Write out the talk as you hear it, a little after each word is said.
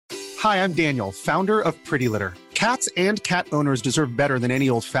Hi, I'm Daniel, founder of Pretty Litter. Cats and cat owners deserve better than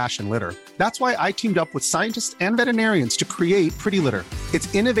any old-fashioned litter. That's why I teamed up with scientists and veterinarians to create Pretty Litter.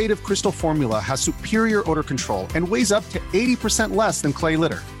 Its innovative crystal formula has superior odor control and weighs up to 80% less than clay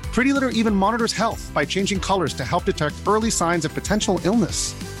litter. Pretty Litter even monitors health by changing colors to help detect early signs of potential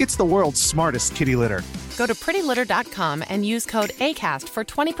illness. It's the world's smartest kitty litter. Go to prettylitter.com and use code ACAST for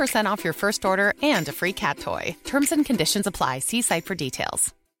 20% off your first order and a free cat toy. Terms and conditions apply. See site for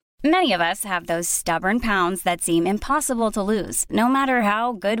details. Many of us have those stubborn pounds that seem impossible to lose, no matter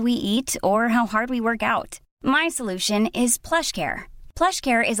how good we eat or how hard we work out. My solution is PlushCare.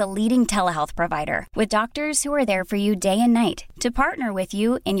 PlushCare is a leading telehealth provider with doctors who are there for you day and night to partner with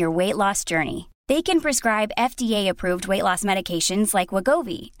you in your weight loss journey. They can prescribe FDA-approved weight loss medications like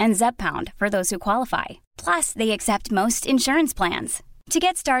Wegovy and Zepbound for those who qualify. Plus, they accept most insurance plans. To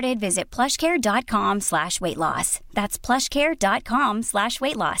get started, visit plushcare.com/weightloss. That's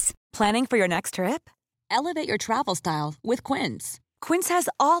plushcare.com/weightloss. Planning for your next trip? Elevate your travel style with Quince. Quince has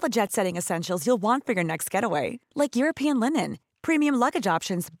all the jet-setting essentials you'll want for your next getaway, like European linen, premium luggage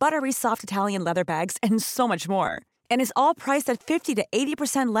options, buttery soft Italian leather bags, and so much more. And is all priced at 50 to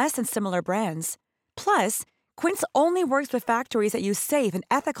 80% less than similar brands. Plus, Quince only works with factories that use safe and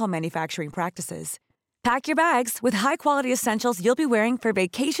ethical manufacturing practices. Pack your bags with high-quality essentials you'll be wearing for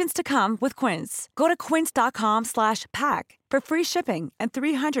vacations to come with Quince. Go to quince.com/pack for free shipping and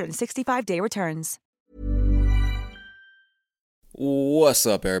 365-day returns. What's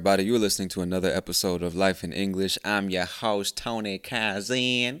up, everybody? You're listening to another episode of Life in English. I'm your host, Tony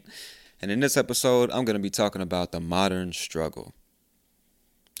Kazan. And in this episode, I'm going to be talking about the modern struggle.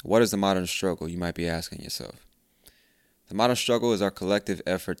 What is the modern struggle, you might be asking yourself? The modern struggle is our collective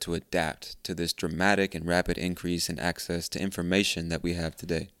effort to adapt to this dramatic and rapid increase in access to information that we have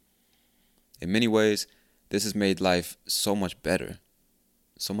today. In many ways, this has made life so much better,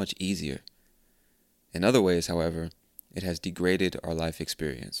 so much easier. In other ways, however, it has degraded our life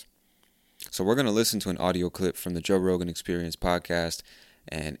experience. So we're going to listen to an audio clip from the Joe Rogan Experience podcast.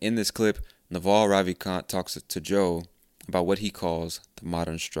 And in this clip, Naval Ravikant talks to Joe about what he calls the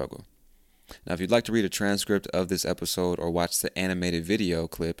modern struggle. Now, if you'd like to read a transcript of this episode or watch the animated video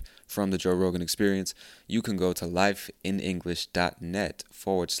clip from the Joe Rogan Experience, you can go to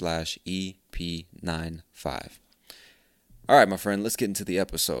lifeinenglish.net/EP95. All right, my friend, let's get into the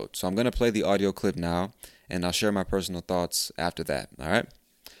episode. So I'm going to play the audio clip now, and I'll share my personal thoughts after that. All right?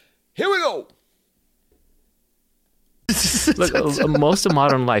 Here we go. Look, most of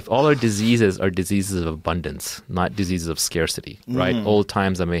modern life, all our diseases are diseases of abundance, not diseases of scarcity, right? Old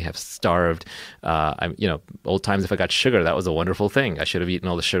times I may have starved. Old times if I got sugar, that was a wonderful thing. I should have eaten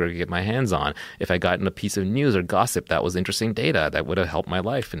all the sugar I could get my hands on. If I gotten a piece of news or gossip, that was interesting data. That would have helped my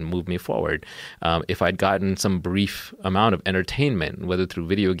life and moved me forward. If I'd gotten some brief amount of entertainment, whether through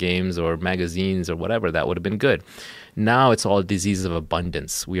video games or magazines or whatever, that would have been good. Now it's all diseases of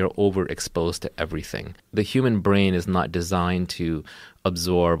abundance. We are overexposed to everything. The human brain is not designed to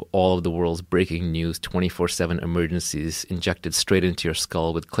absorb all of the world's breaking news, 24/7 emergencies injected straight into your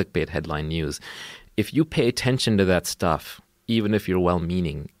skull with clickbait headline news. If you pay attention to that stuff, even if you're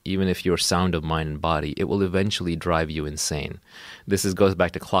well-meaning, even if you're sound of mind and body, it will eventually drive you insane. This goes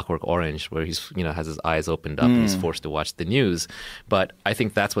back to Clockwork Orange, where he's has his eyes opened up and he's forced to watch the news. But I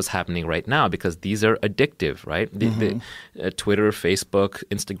think that's what's happening right now because these are addictive, right? Twitter, Facebook,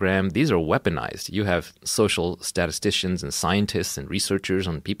 Instagram, these are weaponized. You have social statisticians and scientists and researchers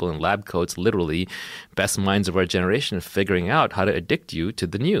and people in lab coats, literally best minds of our generation, figuring out how to addict you to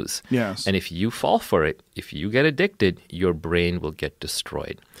the news. Yes. And if you fall for it, if you get addicted, your brain will get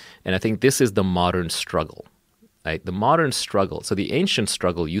destroyed. And I think this is the modern struggle. Right? The modern struggle. So the ancient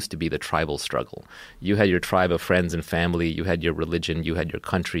struggle used to be the tribal struggle. You had your tribe of friends and family. You had your religion. You had your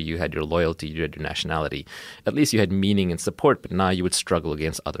country. You had your loyalty. You had your nationality. At least you had meaning and support, but now you would struggle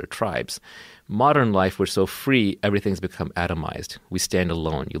against other tribes. Modern life, we're so free, everything's become atomized. We stand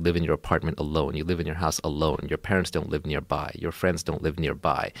alone. You live in your apartment alone. You live in your house alone. Your parents don't live nearby. Your friends don't live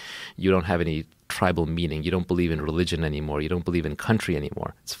nearby. You don't have any tribal meaning. You don't believe in religion anymore. You don't believe in country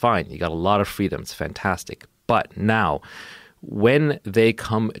anymore. It's fine. You got a lot of freedom. It's fantastic. But now, when they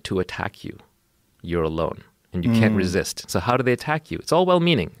come to attack you, you're alone and you can't resist. So how do they attack you? It's all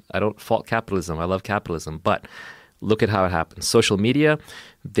well-meaning. I don't fault capitalism. I love capitalism. But look at how it happens. Social media,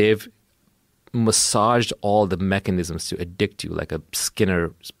 they've massaged all the mechanisms to addict you like a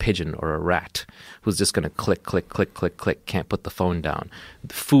Skinner pigeon or a rat who's just going to click, click, click, click, click, can't put the phone down.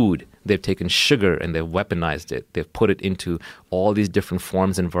 The food, they've taken sugar and they've weaponized it. They've put it into all these different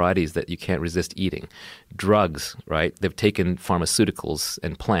forms and varieties that you can't resist eating. Drugs, right? They've taken pharmaceuticals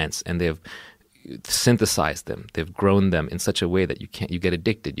and plants and they've synthesized them. They've grown them in such a way that you get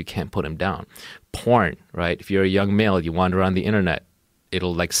addicted. You can't put them down. Porn, right? If you're a young male, you wander on the internet,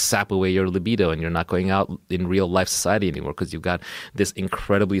 it'll like sap away your libido and you're not going out in real life society anymore because you've got this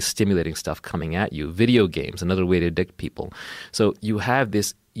incredibly stimulating stuff coming at you. Video games, another way to addict people. So you have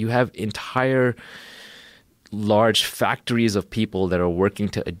entire large factories of people that are working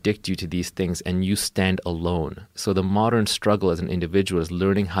to addict you to these things, and you stand alone. So the modern struggle as an individual is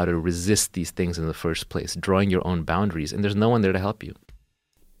learning how to resist these things in the first place, drawing your own boundaries, and there's no one there to help you.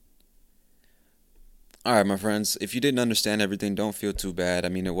 All right, my friends, if you didn't understand everything, don't feel too bad. I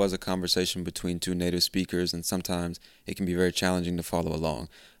mean, it was a conversation between two native speakers, and sometimes it can be very challenging to follow along.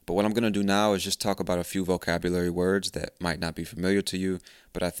 But what I'm going to do now is just talk about a few vocabulary words that might not be familiar to you,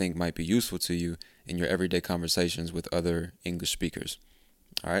 but I think might be useful to you in your everyday conversations with other English speakers.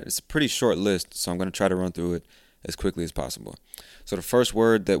 All right, it's a pretty short list, so I'm going to try to run through it as quickly as possible. So the first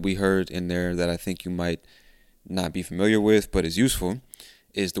word that we heard in there that I think you might not be familiar with but is useful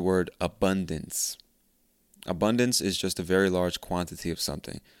is the word abundance. Abundance is just a very large quantity of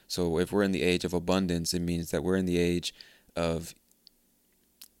something. So if we're in the age of abundance, it means that we're in the age of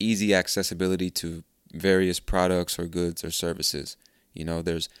easy accessibility to various products or goods or services. You know,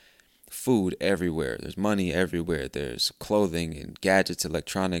 there's food everywhere. There's money everywhere. There's clothing and gadgets,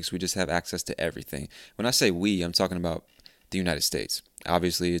 electronics. We just have access to everything. When I say we, I'm talking about the United States.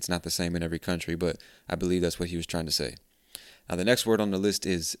 Obviously, it's not the same in every country, but I believe that's what he was trying to say. Now, the next word on the list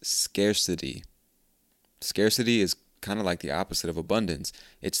is scarcity. Scarcity is kind of like the opposite of abundance.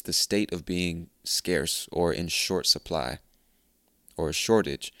 It's the state of being scarce or in short supply or a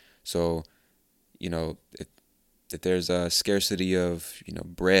shortage. So, you know, if there's a scarcity of,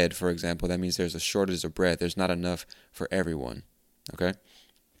 bread, for example, that means there's a shortage of bread. There's not enough for everyone. Okay?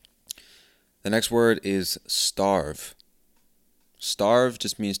 The next word is starve. Starve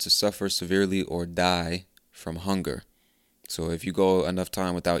just means to suffer severely or die from hunger. So if you go enough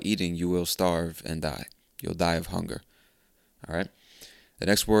time without eating, you will starve and die. You'll die of hunger. All right? The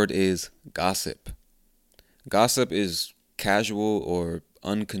next word is gossip. Gossip is casual or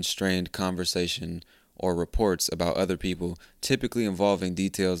unconstrained conversation or reports about other people, typically involving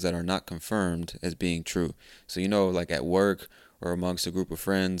details that are not confirmed as being true. So, like at work or amongst a group of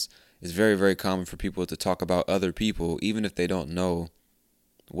friends, it's very, very common for people to talk about other people, even if they don't know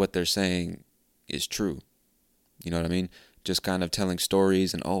what they're saying is true. You know what I mean? Just kind of telling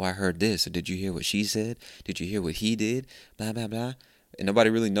stories and, I heard this. Or did you hear what she said? Did you hear what he did? Blah, blah, blah. And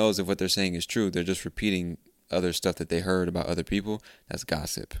nobody really knows if what they're saying is true. They're just repeating other stuff that they heard about other people. That's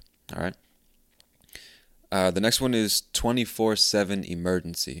gossip. All right. The next one is 24/7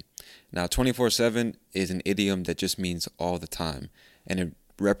 emergency. Now, 24/7 is an idiom that just means all the time. And it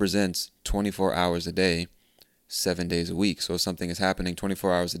represents 24 hours a day, 7 days a week. So if something is happening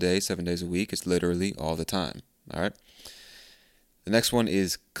 24 hours a day, 7 days a week, it's literally all the time. All right. The next one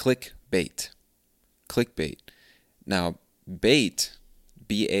is clickbait. Clickbait. Now, bait,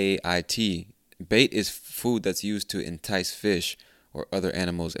 B-A-I-T, bait is food that's used to entice fish or other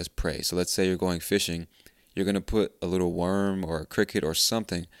animals as prey. So let's say you're going fishing. You're going to put a little worm or a cricket or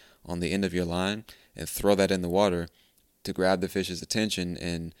something on the end of your line and throw that in the water to grab the fish's attention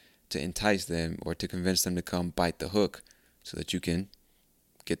and to entice them or to convince them to come bite the hook so that you can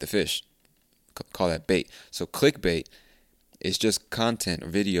get the fish. Call that bait. So clickbait is just content,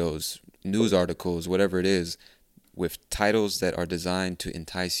 videos, news articles, whatever it is, with titles that are designed to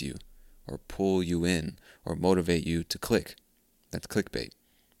entice you or pull you in or motivate you to click. That's clickbait.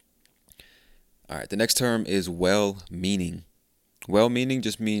 All right, the next term is well-meaning. Well-meaning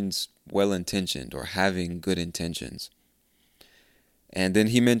just means well-intentioned or having good intentions. And then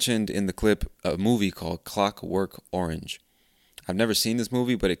he mentioned in the clip a movie called Clockwork Orange. I've never seen this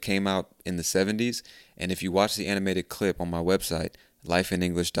movie, but it came out in the 70s. And if you watch the animated clip on my website,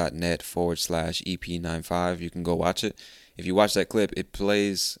 lifeinenglish.net/EP95, you can go watch it. If you watch that clip, it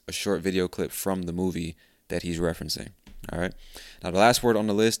plays a short video clip from the movie that he's referencing. All right. Now, the last word on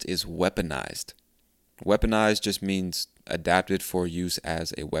the list is weaponized. Weaponized just means adapted for use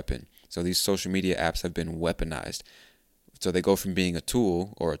as a weapon. So these social media apps have been weaponized. So they go from being a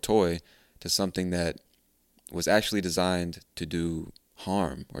tool or a toy to something that was actually designed to do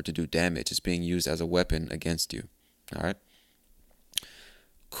harm or to do damage. It's being used as a weapon against you. All right.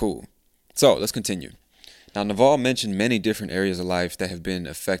 Cool. So let's continue. Now, Naval mentioned many different areas of life that have been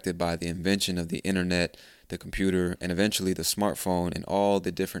affected by the invention of the internet, the computer, and eventually the smartphone and all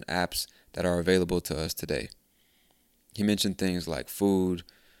the different apps that are available to us today. He mentioned things like food,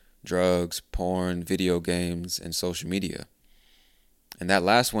 drugs, porn, video games, and social media. And that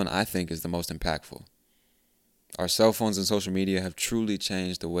last one, I think, is the most impactful. Our cell phones and social media have truly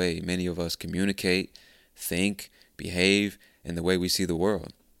changed the way many of us communicate, think, behave, and the way we see the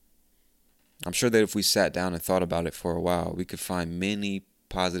world. I'm sure that if we sat down and thought about it for a while, we could find many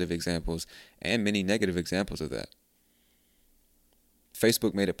positive examples and many negative examples of that.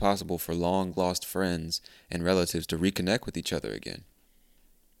 Facebook made it possible for long lost friends and relatives to reconnect with each other again.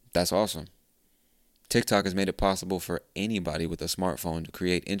 That's awesome. TikTok has made it possible for anybody with a smartphone to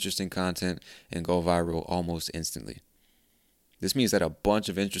create interesting content and go viral almost instantly. This means that a bunch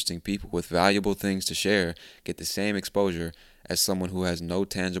of interesting people with valuable things to share get the same exposure as someone who has no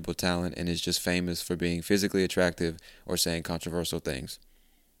tangible talent and is just famous for being physically attractive or saying controversial things.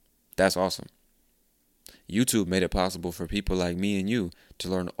 That's awesome. YouTube made it possible for people like me and you to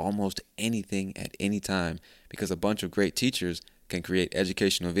learn almost anything at any time because a bunch of great teachers can create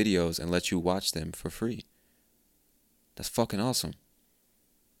educational videos and let you watch them for free. That's fucking awesome.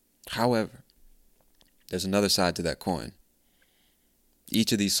 However, there's another side to that coin.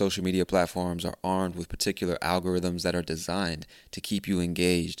 Each of these social media platforms are armed with particular algorithms that are designed to keep you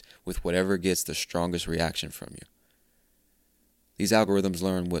engaged with whatever gets the strongest reaction from you. These algorithms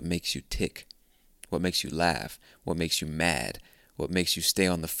learn what makes you tick, what makes you laugh, what makes you mad, what makes you stay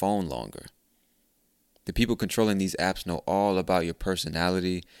on the phone longer. The people controlling these apps know all about your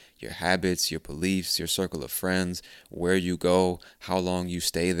personality, your habits, your beliefs, your circle of friends, where you go, how long you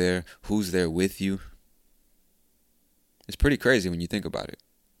stay there, who's there with you. It's pretty crazy when you think about it.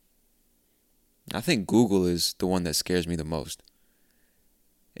 I think Google is the one that scares me the most.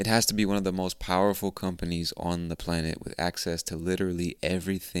 It has to be one of the most powerful companies on the planet with access to literally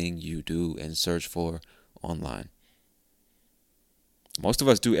everything you do and search for online. Most of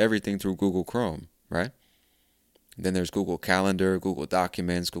us do everything through Google Chrome, right? Then there's Google Calendar, Google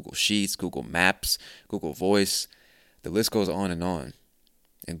Documents, Google Sheets, Google Maps, Google Voice. The list goes on.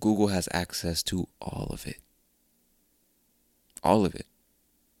 And Google has access to all of it. All of it.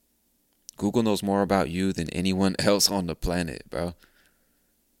 Google knows more about you than anyone else on the planet, bro.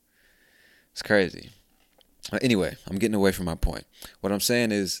 It's crazy. Anyway, I'm getting away from my point. What I'm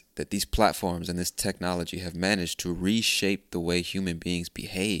saying is that these platforms and this technology have managed to reshape the way human beings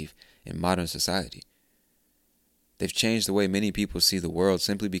behave in modern society. They've changed the way many people see the world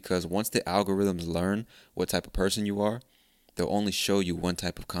simply because once the algorithms learn what type of person you are, they'll only show you one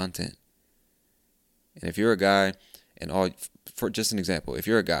type of content. And if you're a guy for just an example, if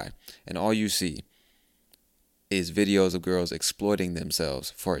you're a guy and all you see is videos of girls exploiting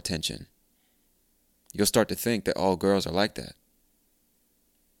themselves for attention, you'll start to think that all girls are like that.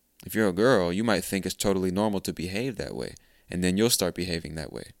 If you're a girl, you might think it's totally normal to behave that way, and then you'll start behaving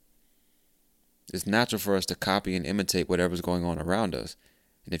that way. It's natural for us to copy and imitate whatever's going on around us.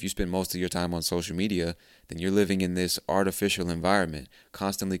 And if you spend most of your time on social media, then you're living in this artificial environment,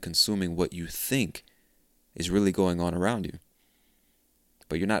 constantly consuming what you think is really going on around you.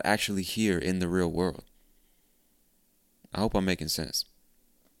 But you're not actually here in the real world. I hope I'm making sense.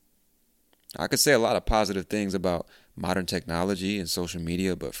 I could say a lot of positive things about modern technology and social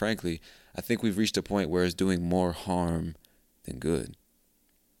media, but frankly, I think we've reached a point where it's doing more harm than good.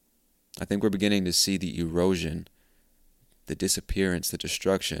 I think we're beginning to see the erosion, the disappearance, the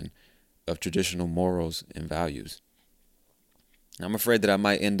destruction of traditional morals and values. I'm afraid that I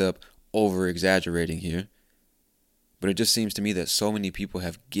might end up over-exaggerating here, but it just seems to me that so many people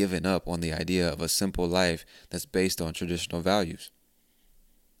have given up on the idea of a simple life that's based on traditional values.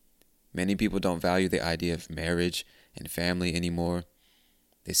 Many people don't value the idea of marriage and family anymore.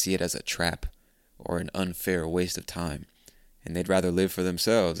 They see it as a trap or an unfair waste of time, and they'd rather live for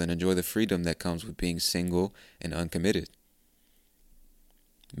themselves and enjoy the freedom that comes with being single and uncommitted.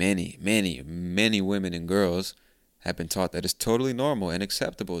 Many women and girls have been taught that it's totally normal and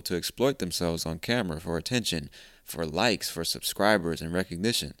acceptable to exploit themselves on camera for attention, for likes, for subscribers and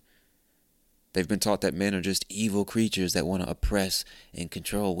recognition. They've been taught that men are just evil creatures that want to oppress and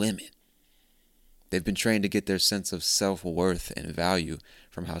control women. They've been trained to get their sense of self-worth and value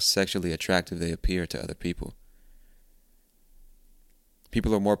from how sexually attractive they appear to other people.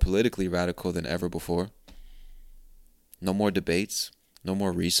 People are more politically radical than ever before. No more debates, no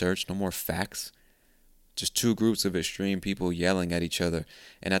more research, no more facts. Just two groups of extreme people yelling at each other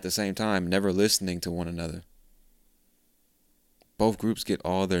and at the same time never listening to one another. Both groups get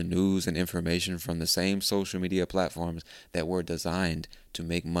all their news and information from the same social media platforms that were designed to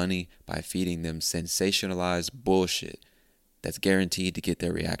make money by feeding them sensationalized bullshit that's guaranteed to get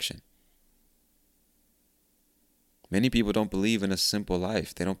their reaction. Many people don't believe in a simple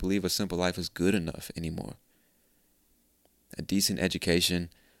life. They don't believe a simple life is good enough anymore. A decent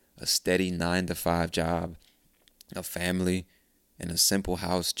education, a steady 9-to-5 job, a family, and a simple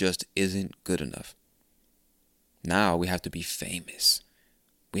house just isn't good enough. Now we have to be famous.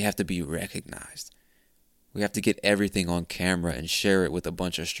 We have to be recognized. We have to get everything on camera and share it with a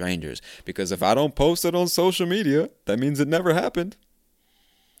bunch of strangers. Because if I don't post it on social media, that means it never happened.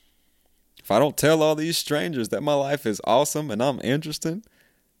 If I don't tell all these strangers that my life is awesome and I'm interesting,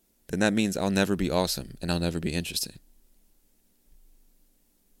 then that means I'll never be awesome and I'll never be interesting.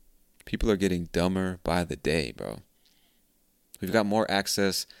 People are getting dumber by the day, bro. We've got more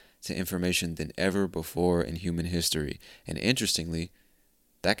access to information than ever before in human history. And interestingly,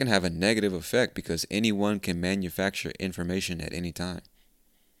 that can have a negative effect because anyone can manufacture information at any time.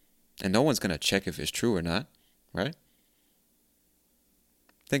 And no one's going to check if it's true or not, right?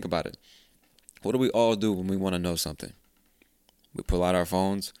 Think about it. What do we all do when we want to know something? We pull out our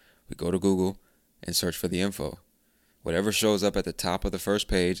phones, we go to Google, and search for the info. Whatever shows up at the top of the first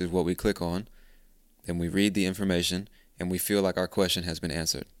page is what we click on. Then we read the information, and we feel like our question has been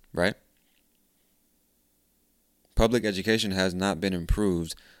answered, right? Public education has not been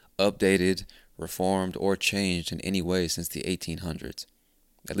improved, updated, reformed, or changed in any way since the 1800s,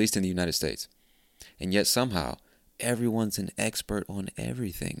 at least in the United States. And yet somehow, everyone's an expert on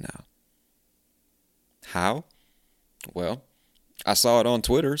everything now. How? Well, I saw it on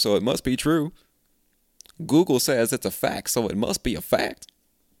Twitter, so it must be true. Google says it's a fact, so it must be a fact.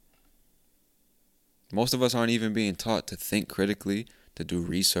 Most of us aren't even being taught to think critically, to do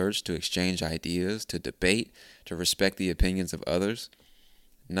research, to exchange ideas, to debate, to respect the opinions of others.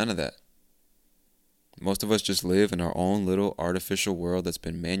 None of that. Most of us just live in our own little artificial world that's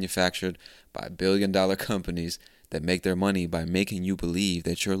been manufactured by billion-dollar companies that make their money by making you believe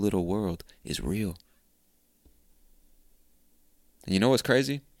that your little world is real. And you know what's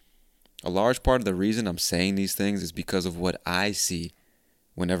crazy? A large part of the reason I'm saying these things is because of what I see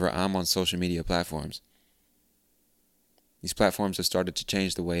whenever I'm on social media platforms. These platforms have started to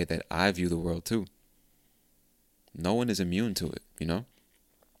change the way that I view the world too. No one is immune to it, you know?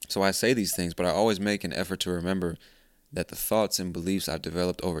 So I say these things, but I always make an effort to remember that the thoughts and beliefs I've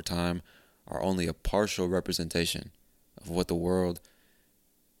developed over time are only a partial representation of what the world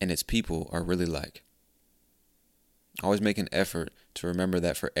and its people are really like. I always make an effort to remember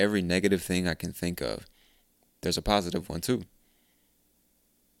that for every negative thing I can think of, there's a positive one too.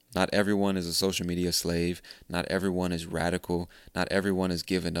 Not everyone is a social media slave. Not everyone is radical. Not everyone is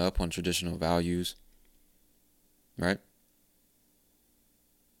given up on traditional values. Right?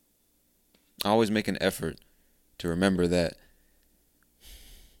 I always make an effort to remember that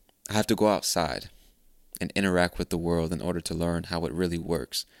I have to go outside and interact with the world in order to learn how it really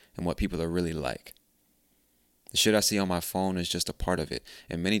works and what people are really like. The shit I see on my phone is just a part of it.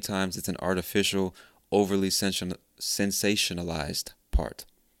 And many times it's an artificial, overly sensationalized part.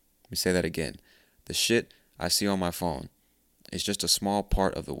 Let me say that again. The shit I see on my phone is just a small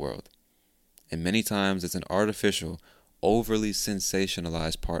part of the world. And many times it's an artificial, overly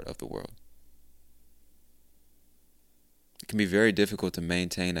sensationalized part of the world. It can be very difficult to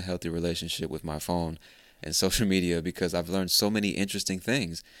maintain a healthy relationship with my phone and social media because I've learned so many interesting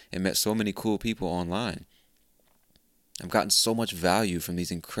things and met so many cool people online. I've gotten so much value from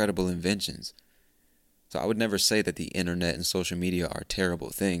these incredible inventions. So I would never say that the internet and social media are terrible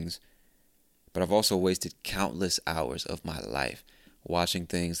things, but I've also wasted countless hours of my life watching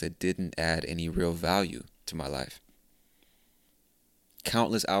things that didn't add any real value to my life.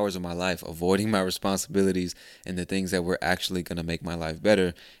 Countless hours of my life avoiding my responsibilities and the things that were actually going to make my life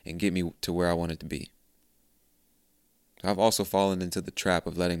better and get me to where I wanted to be. I've also fallen into the trap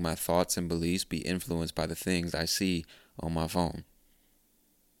of letting my thoughts and beliefs be influenced by the things I see on my phone.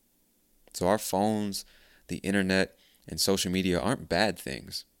 So our phones, the internet, and social media aren't bad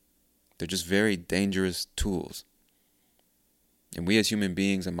things. They're just very dangerous tools. And we as human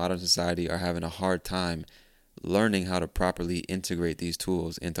beings in modern society are having a hard time learning how to properly integrate these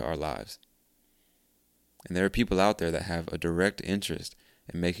tools into our lives. And there are people out there that have a direct interest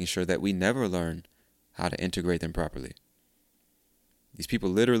in making sure that we never learn how to integrate them properly. These people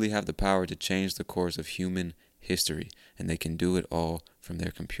literally have the power to change the course of human history, and they can do it all from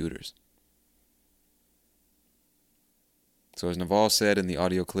their computers. So as Naval said in the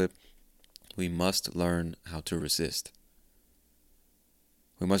audio clip, we must learn how to resist.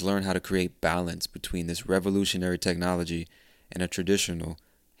 We must learn how to create balance between this revolutionary technology and a traditional,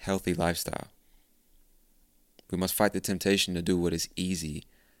 healthy lifestyle. We must fight the temptation to do what is easy,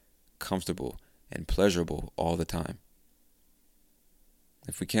 comfortable, and pleasurable all the time.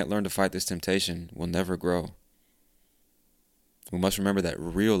 If we can't learn to fight this temptation, we'll never grow. We must remember that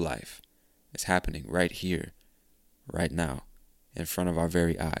real life is happening right here, right now, in front of our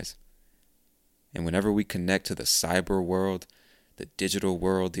very eyes. And whenever we connect to the cyber world, the digital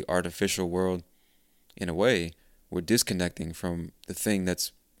world, the artificial world, in a way, we're disconnecting from the thing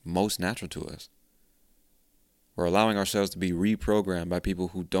that's most natural to us. We're allowing ourselves to be reprogrammed by people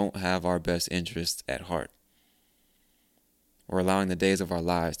who don't have our best interests at heart. We're allowing the days of our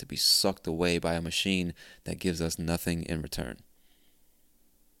lives to be sucked away by a machine that gives us nothing in return.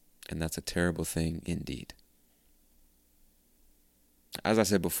 And that's a terrible thing indeed. As I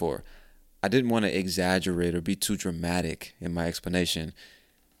said before, I didn't want to exaggerate or be too dramatic in my explanation,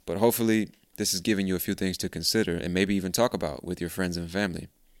 but hopefully this is giving you a few things to consider and maybe even talk about with your friends and family.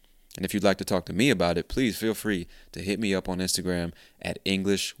 And if you'd like to talk to me about it, please feel free to hit me up on Instagram at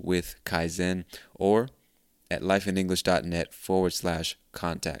English with Kaizen or at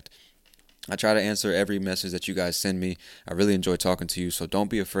lifeinenglish.net/contact. I try to answer every message that you guys send me. I really enjoy talking to you, so don't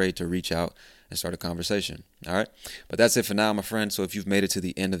be afraid to reach out and start a conversation. All right? But that's it for now, my friend. So if you've made it to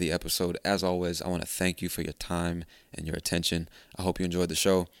the end of the episode, as always, I want to thank you for your time and your attention. I hope you enjoyed the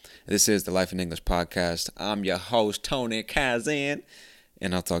show. This is the Life in English podcast. I'm your host, Tony Kazan,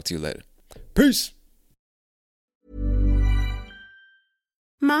 and I'll talk to you later. Peace.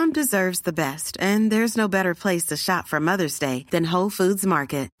 Mom deserves the best, and there's no better place to shop for Mother's Day than Whole Foods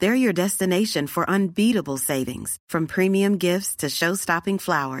Market. They're your destination for unbeatable savings, from premium gifts to show-stopping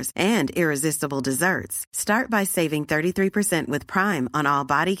flowers and irresistible desserts. Start by saving 33% with Prime on all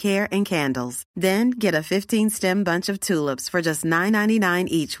body care and candles. Then get a 15-stem bunch of tulips for just $9.99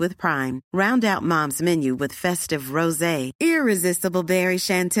 each with Prime. Round out Mom's menu with festive rosé, irresistible berry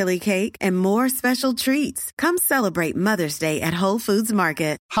chantilly cake, and more special treats. Come celebrate Mother's Day at Whole Foods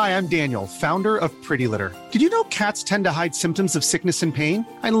Market. Hi, I'm Daniel, founder of Pretty Litter. Did you know cats tend to hide symptoms of sickness and pain?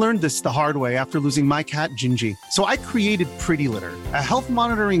 I learned this the hard way after losing my cat, Gingy. So I created Pretty Litter, a health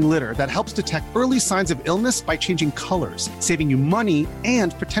monitoring litter that helps detect early signs of illness by changing colors, saving you money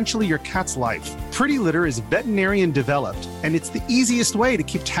and potentially your cat's life. Pretty Litter is veterinarian developed, and it's the easiest way to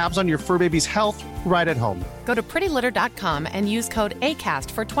keep tabs on your fur baby's health right at home. Go to prettylitter.com and use code ACAST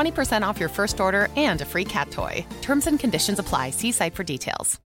for 20% off your first order and a free cat toy. Terms and conditions apply. See site for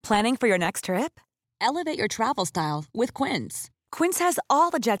details. Planning for your next trip? Elevate your travel style with Quince. Quince has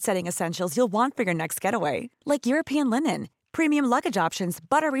all the jet-setting essentials you'll want for your next getaway, like European linen, premium luggage options,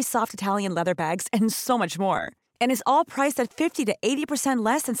 buttery soft Italian leather bags, and so much more. And is all priced at 50 to 80%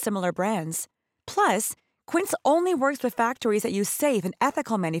 less than similar brands. Plus, Quince only works with factories that use safe and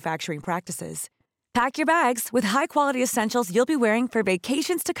ethical manufacturing practices. Pack your bags with high-quality essentials you'll be wearing for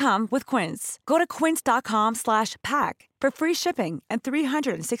vacations to come with Quince. Go to quince.com/pack for free shipping and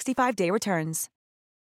 365-day returns.